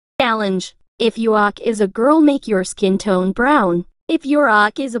Challenge. If you is a girl, make your skin tone brown. If your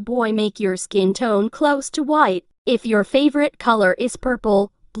is a boy, make your skin tone close to white. If your favorite color is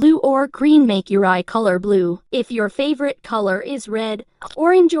purple, blue or green, make your eye color blue. If your favorite color is red,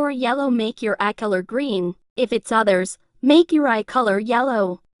 orange or yellow, make your eye color green. If it's others, make your eye color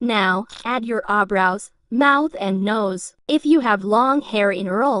yellow. Now, add your eyebrows, mouth and nose. If you have long hair in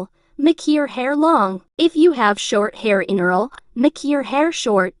roll, make your hair long. If you have short hair in roll, make your hair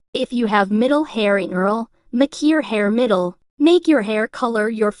short. If you have middle hair in roll, make your hair middle. Make your hair color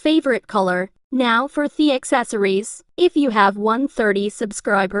your favorite color. Now for the accessories. If you have 130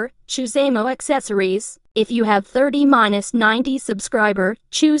 subscriber, choose Emo accessories. If you have 30-90 subscriber,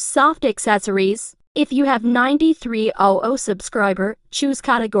 choose soft accessories. If you have 9300 subscriber, choose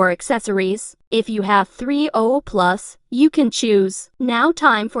category accessories. If you have 30 plus, you can choose. Now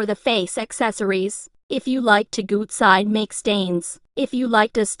time for the face accessories. If you like to go outside, make stains. If you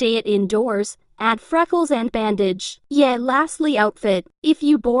like to stay indoors, add freckles and bandage. Yeah, lastly outfit. If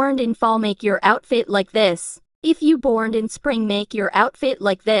you born in fall, make your outfit like this. If you born in spring, make your outfit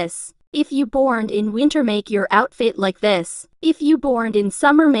like this. If you born in winter, make your outfit like this. If you born in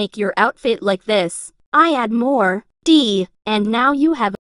summer, make your outfit like this. I add more. D. And now you have